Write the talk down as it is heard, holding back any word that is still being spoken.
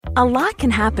A lot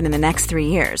can happen in the next 3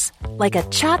 years. Like a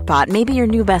chatbot may be your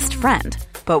new best friend.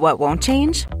 But what won't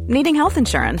change? Needing health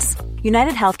insurance.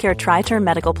 United Healthcare Tri-Term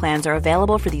Medical Plans are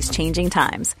available for these changing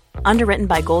times. Underwritten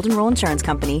by Golden Rule Insurance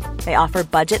Company, they offer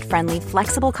budget-friendly,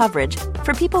 flexible coverage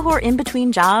for people who are in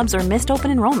between jobs or missed open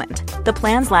enrollment. The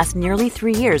plans last nearly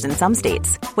 3 years in some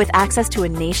states, with access to a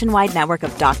nationwide network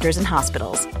of doctors and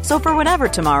hospitals. So for whatever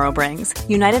tomorrow brings,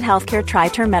 United Healthcare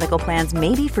Tri-Term Medical Plans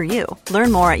may be for you.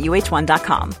 Learn more at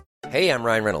uh1.com. Hey, I'm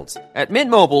Ryan Reynolds. At Mint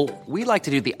Mobile, we like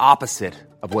to do the opposite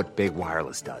of what Big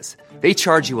Wireless does. They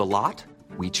charge you a lot,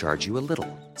 we charge you a little.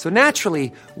 So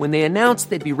naturally, when they announced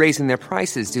they'd be raising their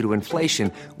prices due to inflation,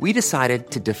 we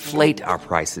decided to deflate our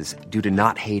prices due to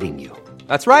not hating you.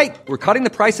 That's right. We're cutting the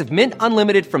price of Mint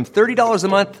Unlimited from $30 a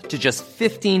month to just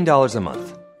 $15 a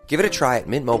month. Give it a try at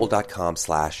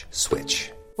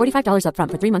mintmobile.com/switch. $45 up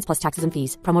front for 3 months plus taxes and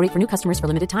fees. Promo rate for new customers for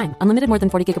limited time. Unlimited more than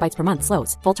 40 gigabytes per month.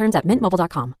 Slows full terms at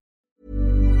mintmobile.com.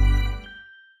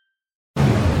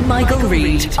 Michael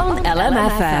Reid on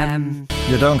LMFM.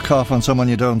 You don't cough on someone,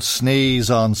 you don't sneeze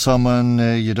on someone,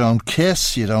 you don't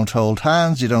kiss, you don't hold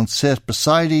hands, you don't sit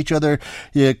beside each other,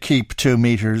 you keep 2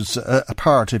 metres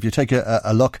apart. If you take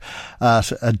a look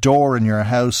at a door in your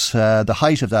house, the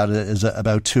height of that is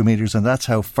about 2 metres, and that's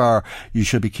how far you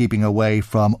should be keeping away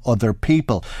from other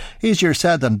people. Easier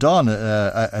said than done,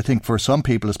 I think, for some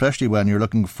people, especially when you're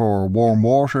looking for warm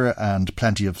water and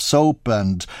plenty of soap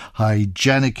and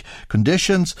hygienic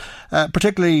conditions,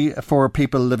 particularly for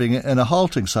people living in a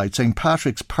halting site. St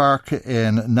Patrick's Park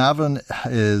in Navan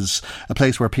is a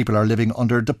place where people are living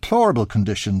under deplorable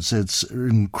conditions. It's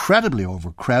incredibly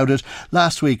overcrowded.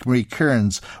 Last week, Marie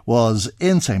Kearns was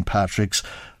in St Patrick's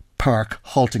Park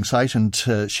halting site, and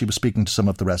she was speaking to some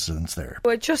of the residents there.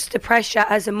 Well, just the pressure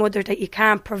as a mother that you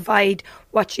can't provide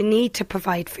what you need to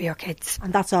provide for your kids.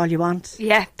 And that's all you want?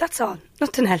 Yeah, that's all.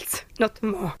 Nothing else.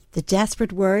 Nothing more. The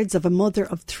desperate words of a mother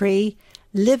of 3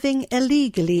 living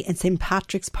illegally in St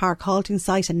Patrick's Park halting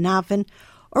site in Navan,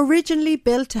 originally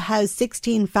built to house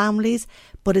 16 families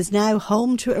but is now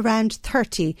home to around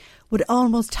 30, with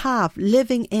almost half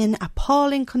living in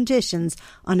appalling conditions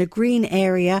on a green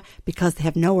area because they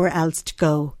have nowhere else to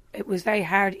go. It was very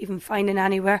hard even finding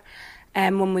anywhere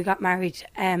when we got married,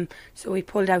 so we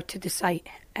pulled out to the site,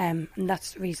 and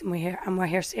that's the reason we're here. And we're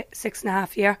here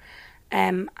 6.5 years,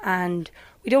 and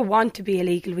we don't want to be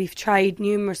illegal. We've tried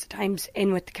numerous times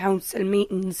in with the council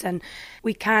meetings, and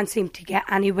we can't seem to get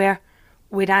anywhere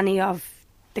with any of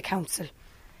the council.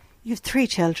 You have 3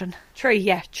 children?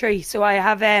 3. So I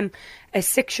have a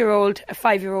 6-year-old, a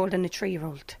 5-year-old and a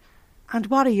 3-year-old. And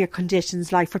what are your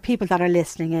conditions like for people that are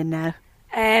listening in now?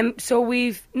 So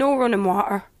we've no running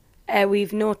water,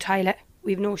 we've no toilet,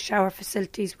 we've no shower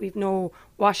facilities, we've no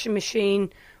washing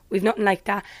machine, we've nothing like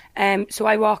that. So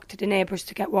I walk to the neighbours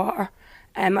to get water.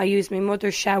 I use my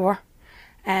mother's shower.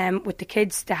 With the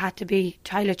kids, they had to be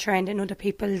toilet trained in other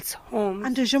people's homes.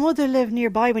 And does your mother live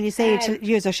nearby when you say to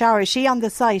use her shower? Is she on the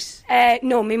site?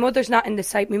 No, my mother's not in the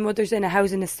site. My mother's in a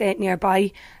housing estate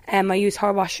nearby. I use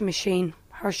her washing machine,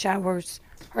 her showers,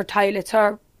 her toilets,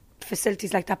 her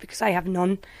facilities like that because I have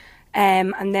none.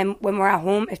 And then when we're at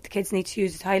home, if the kids need to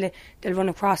use the toilet, they'll run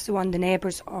across to one of the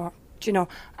neighbours, or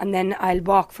and then I'll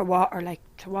walk for water, like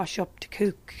to wash up, to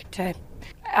cook, I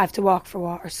have to walk for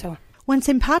water, so. When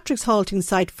St Patrick's halting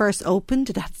site first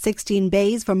opened, it had 16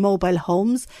 bays for mobile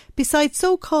homes, besides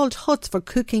so-called huts for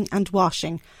cooking and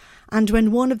washing. And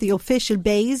when one of the official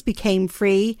bays became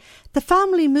free, the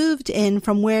family moved in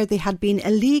from where they had been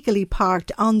illegally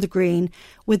parked on the green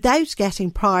without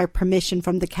getting prior permission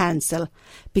from the council.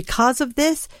 Because of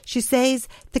this, she says,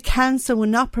 the council will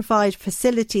not provide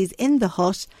facilities in the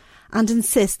hut and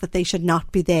insist that they should not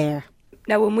be there.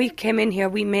 Now, when we came in here,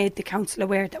 we made the council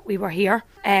aware that we were here,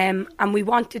 and we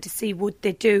wanted to see would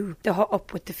they do the hut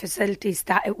up with the facilities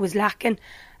that it was lacking,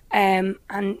 and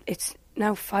it's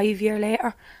now 5 years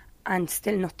later and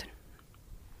still nothing.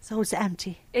 So it's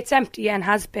empty? It's empty, and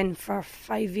has been for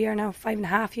 5 years now,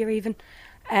 5.5 years even.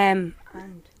 And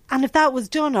if that was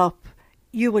done up,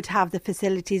 you would have the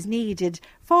facilities needed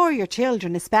for your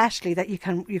children, especially that you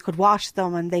could wash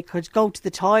them and they could go to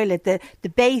the toilet, the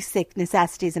basic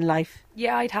necessities in life.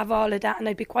 Yeah, I'd have all of that and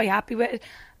I'd be quite happy with it.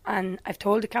 And I've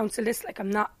told the council this, like, I'm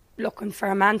not looking for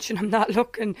a mansion, I'm not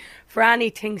looking for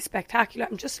anything spectacular,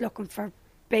 I'm just looking for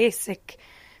basic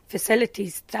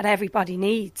facilities that everybody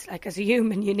needs. Like, as a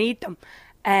human, you need them.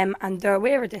 And they're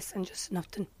aware of this and just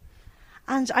nothing.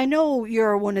 And I know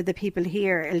you're one of the people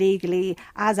here illegally,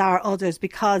 as are others,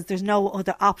 because there's no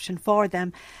other option for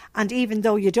them. And even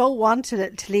though you don't want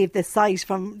to leave this site,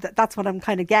 that's what I'm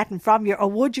kind of getting from you, or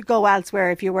would you go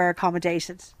elsewhere if you were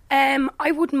accommodated?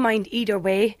 I wouldn't mind either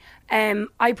way.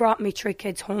 I brought me 3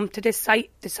 kids home to this site.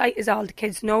 The site is all the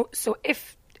kids know. So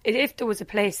if there was a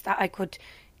place that I could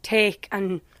take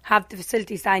and have the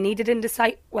facilities that I needed in the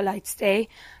site, well, I'd stay.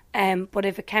 But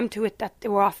if it came to it that they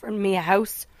were offering me a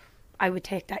house, I would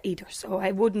take that either. So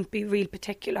I wouldn't be real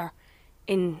particular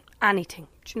in anything,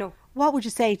 do you know. What would you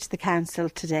say to the council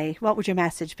today? What would your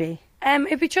message be?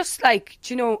 It'd be just like,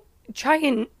 do you know, try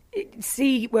and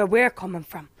see where we're coming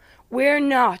from. We're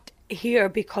not here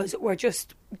because we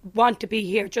just want to be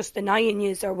here, just denying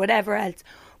you or whatever else.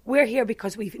 We're here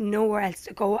because we've nowhere else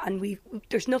to go, and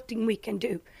there's nothing we can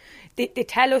do. They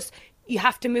tell us you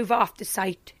have to move off the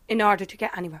site in order to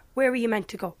get anywhere. Where are you meant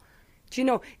to go? Do you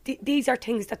know, these are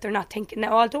things that they're not thinking.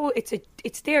 Now, although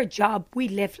it's their job, we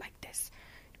live like this.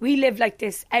 We live like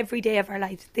this every day of our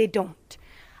lives. They don't.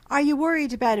 Are you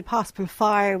worried about a possible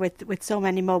fire with so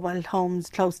many mobile homes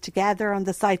close together on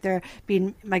the site, there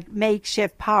being like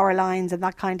makeshift power lines and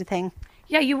that kind of thing?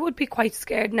 Yeah, you would be quite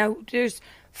scared. Now, there's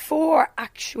 4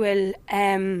 actual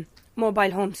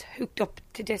mobile homes hooked up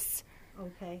to this,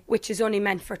 which is only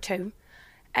meant for 2.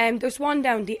 There's one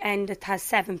down the end that has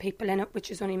 7 people in it,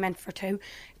 which is only meant for 2.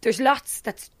 There's lots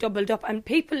that's doubled up, and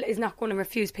people is not going to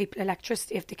refuse people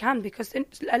electricity if they can, because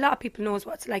a lot of people knows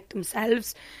what it's like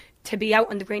themselves to be out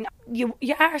on the green. You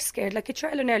are scared. Like, a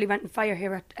trailer nearly went on fire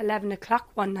here at 11 o'clock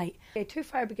one night. 2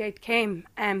 fire brigade came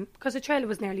because the trailer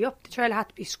was nearly up. The trailer had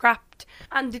to be scrapped,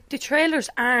 and the trailers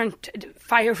aren't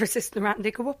fire resistant around. They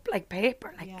go up like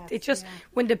paper.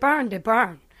 When they burn, they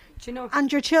burn. Do you know?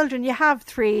 And your children, you have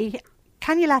 3.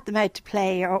 Can you let them out to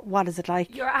play, or what is it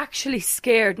like? You're actually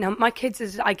scared. Now, my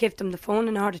kids, I give them the phone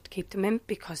in order to keep them in,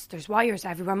 because there's wires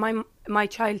everywhere. My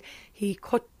child, he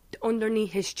cut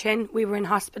underneath his chin. We were in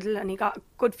hospital and he got a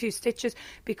good few stitches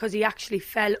because he actually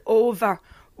fell over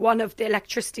one of the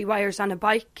electricity wires on a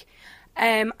bike.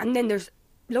 And then there's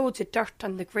loads of dirt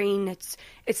on the green.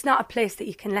 It's not a place that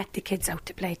you can let the kids out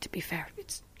to play, to be fair.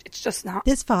 It's just not.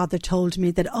 This father told me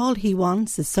that all he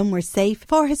wants is somewhere safe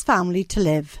for his family to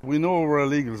live. We know we're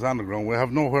illegals underground. We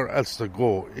have nowhere else to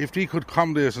go. If he could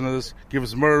accommodate us, give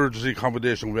us emergency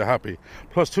accommodation, we're happy.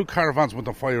 Plus 2 caravans went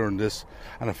on fire in this,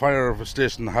 and the fire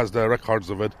station has the records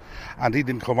of it, and he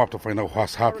didn't come up to find out what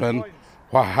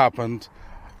happened.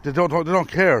 They don't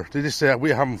care. They just say,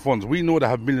 we're having funds. We know they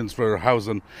have millions for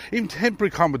housing. Even temporary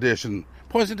accommodation.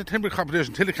 Poison the temporary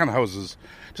accommodation, Tillican houses.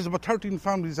 There's about 13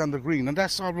 families on the green, and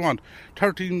that's all we want.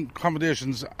 13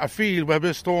 accommodations, a field with a bit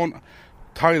of stone,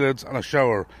 toilets and a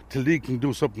shower, till they can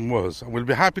do something with us. And we'll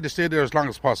be happy to stay there as long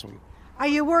as possible. Are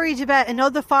you worried about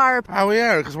another fire? Oh, we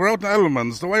are, because we're out in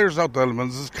elements. The wires out in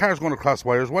elements. There's cars going across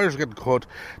wires are getting cut.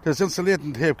 There's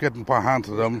insulating tape getting put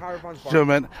onto them. Do you know what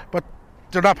I mean? But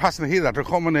they're not passing the heat that. They're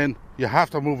coming in. You have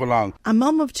to move along. A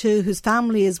mum of 2 whose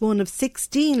family is one of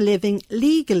 16 living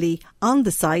legally on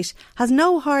the site has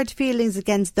no hard feelings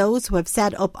against those who have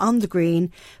set up on the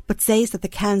green, but says that the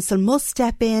council must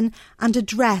step in and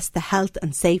address the health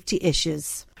and safety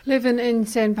issues. Living in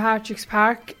St Patrick's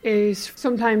Park is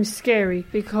sometimes scary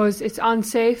because it's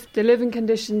unsafe. The living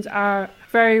conditions are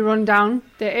very run down.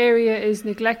 The area is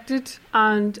neglected,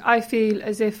 and I feel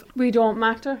as if we don't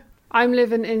matter. I'm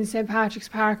living in St Patrick's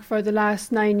Park for the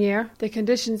last 9 years. The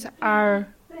conditions were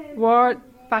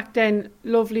back then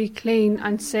lovely, clean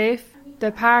and safe.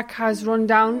 The park has run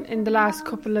down in the last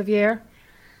couple of years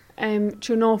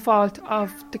through no fault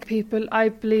of the people. I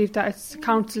believe that it's the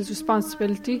council's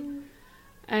responsibility.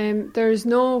 There is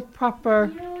no proper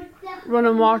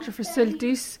running water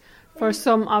facilities for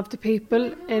some of the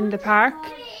people in the park.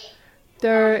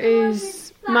 There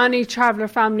is many traveller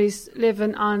families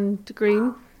living on the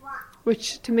green,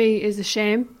 which to me is a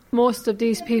shame. Most of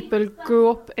these people grew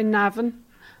up in Navan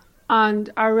and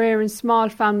are rearing small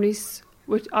families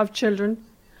of children,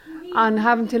 and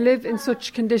having to live in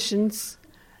such conditions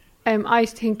I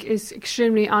think is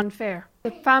extremely unfair.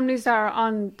 The families that are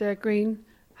on the green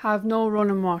have no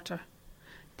running water.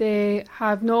 They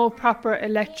have no proper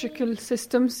electrical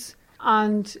systems,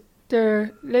 and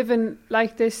they're living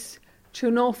like this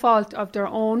through no fault of their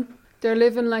own. They're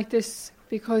living like this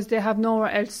because they have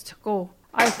nowhere else to go.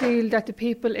 I feel that the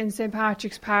people in St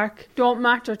Patrick's Park don't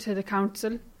matter to the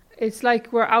council. It's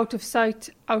like we're out of sight,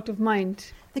 out of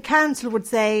mind. The council would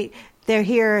say they're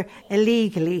here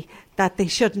illegally, that they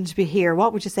shouldn't be here.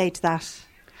 What would you say to that?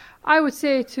 I would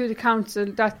say to the council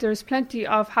that there's plenty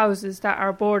of houses that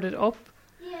are boarded up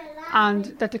and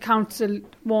that the council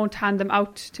won't hand them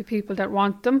out to people that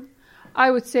want them.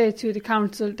 I would say to the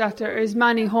council that there is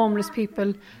many homeless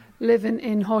people living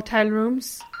in hotel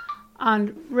rooms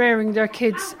and rearing their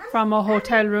kids from a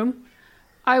hotel room.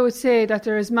 I would say that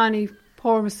there is many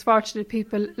poor, misfortunate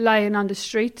people lying on the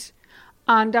street,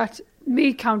 and that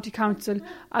Meath County Council,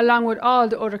 along with all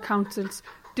the other councils,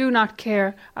 do not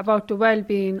care about the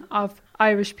well-being of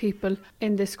Irish people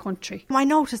in this country. I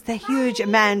noticed a huge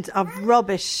amount of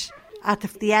rubbish at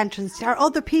the entrance. Are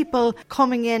other people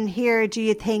coming in here, do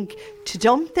you think, to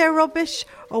dump their rubbish,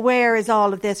 or where is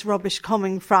all of this rubbish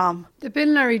coming from? The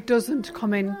bin lorry doesn't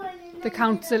come in. The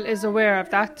council is aware of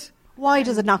that. Why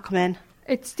does it not come in?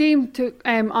 It's deemed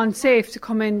unsafe to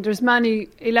come in. There's many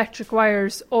electric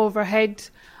wires overhead,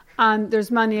 and there's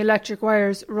many electric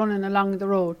wires running along the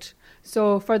road.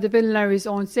 So for the bin lorry's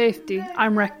own safety,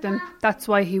 I'm reckoning that's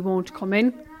why he won't come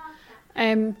in.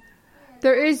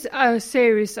 There is a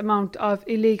serious amount of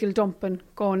illegal dumping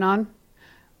going on.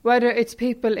 Whether it's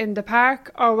people in the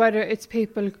park or whether it's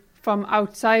people from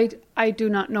outside, I do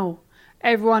not know.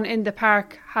 Everyone in the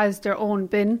park has their own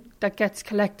bin that gets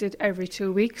collected every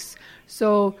 2 weeks.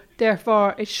 So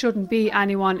therefore it shouldn't be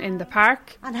anyone in the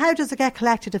park. And how does it get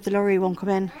collected if the lorry won't come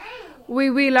in?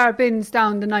 We wheel our bins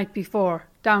down the night before,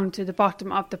 down to the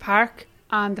bottom of the park,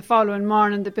 and the following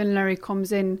morning the bin lorry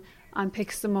comes in and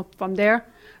picks them up from there.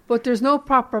 But there's no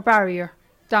proper barrier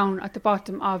down at the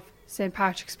bottom of St.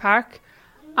 Patrick's Park,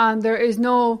 and there is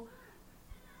no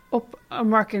up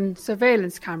and working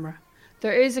surveillance camera.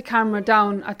 There is a camera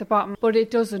down at the bottom, but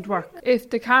it doesn't work.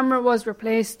 If the camera was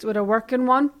replaced with a working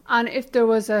one, and if there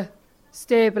was a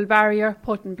stable barrier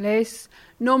put in place,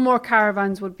 no more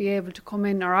caravans would be able to come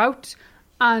in or out,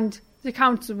 and the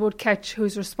council would catch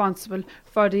who's responsible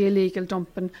for the illegal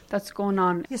dumping that's going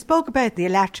on. You spoke about the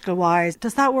electrical wires.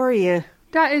 Does that worry you?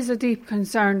 That is a deep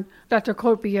concern, that there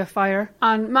could be a fire,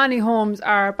 and many homes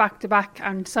are back to back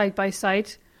and side by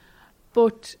side.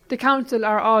 But the council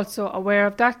are also aware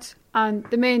of that, and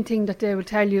the main thing that they will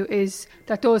tell you is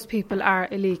that those people are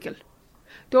illegal.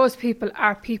 Those people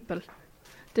are people.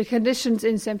 The conditions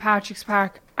in St. Patrick's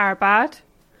Park are bad,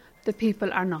 the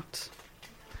people are not.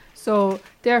 So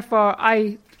therefore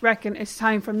I reckon it's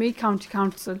time for Meath County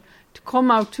Council to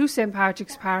come out to St.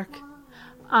 Patrick's Park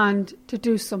and to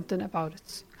do something about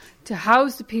it. To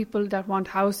house the people that want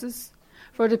houses.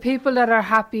 For the people that are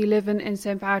happy living in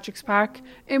St. Patrick's Park,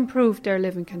 improve their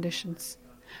living conditions.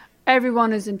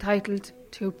 Everyone is entitled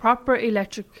to proper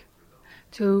electric,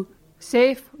 to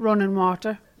safe running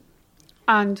water,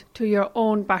 and to your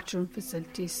own bathroom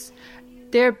facilities.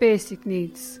 They're basic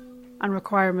needs and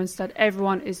requirements that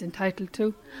everyone is entitled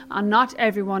to, and not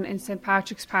everyone in St.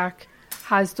 Patrick's Park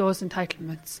has those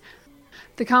entitlements.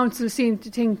 The council seem to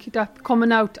think that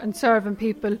coming out and serving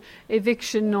people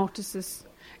eviction notices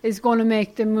is going to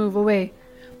make them move away,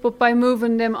 but by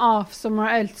moving them off somewhere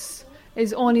else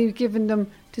is only giving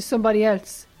them to somebody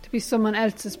else, to be someone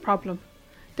else's problem.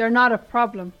 They're not a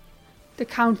problem. The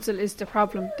council is the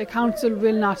problem. The council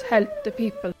will not help the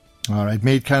people. All right,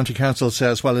 Meath County Council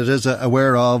says while it is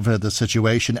aware of the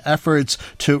situation, efforts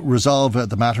to resolve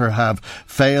the matter have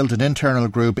failed. An internal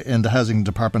group in the Housing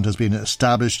Department has been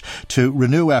established to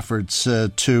renew efforts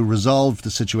to resolve the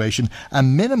situation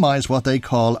and minimise what they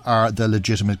call are the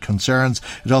legitimate concerns.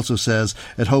 It also says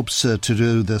it hopes to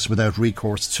do this without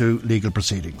recourse to legal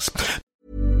proceedings.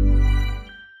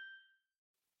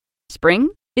 Spring?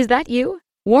 Is that you?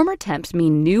 Warmer temps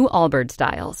mean new Allbirds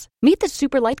styles. Meet the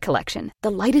Super Light Collection,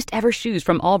 the lightest ever shoes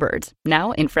from Allbirds,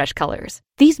 now in fresh colors.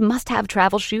 These must-have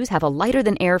travel shoes have a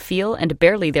lighter-than-air feel and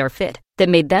barely their fit that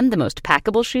made them the most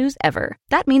packable shoes ever.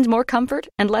 That means more comfort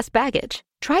and less baggage.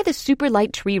 Try the Super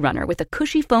Light Tree Runner with a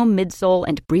cushy foam midsole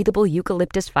and breathable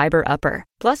eucalyptus fiber upper.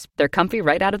 Plus, they're comfy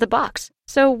right out of the box.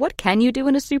 So what can you do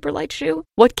in a super light shoe?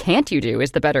 What can't you do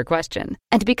is the better question.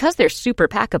 And because they're super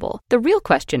packable, the real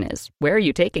question is, where are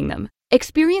you taking them?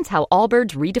 Experience how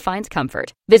Allbirds redefines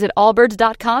comfort. Visit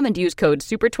allbirds.com and use code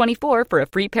SUPER24 for a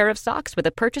free pair of socks with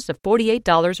a purchase of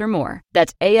 $48 or more.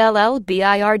 That's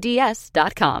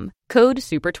ALLBIRDS.com. Code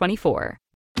SUPER24.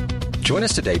 Join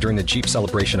us today during the Jeep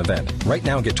Celebration event. Right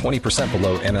now, get 20%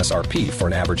 below MSRP for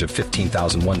an average of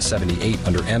 $15,178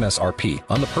 under MSRP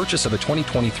on the purchase of a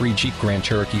 2023 Jeep Grand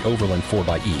Cherokee Overland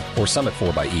 4xE or Summit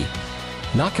 4xE.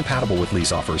 Not compatible with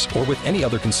lease offers or with any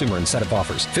other consumer incentive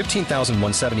offers.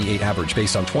 $15,178 average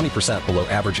based on 20% below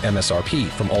average MSRP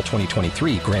from all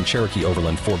 2023 Grand Cherokee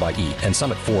Overland 4xE and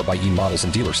Summit 4xE models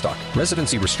in dealer stock.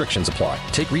 Residency restrictions apply.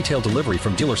 Take retail delivery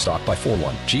from dealer stock by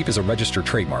 4/1. Jeep is a registered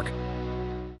trademark.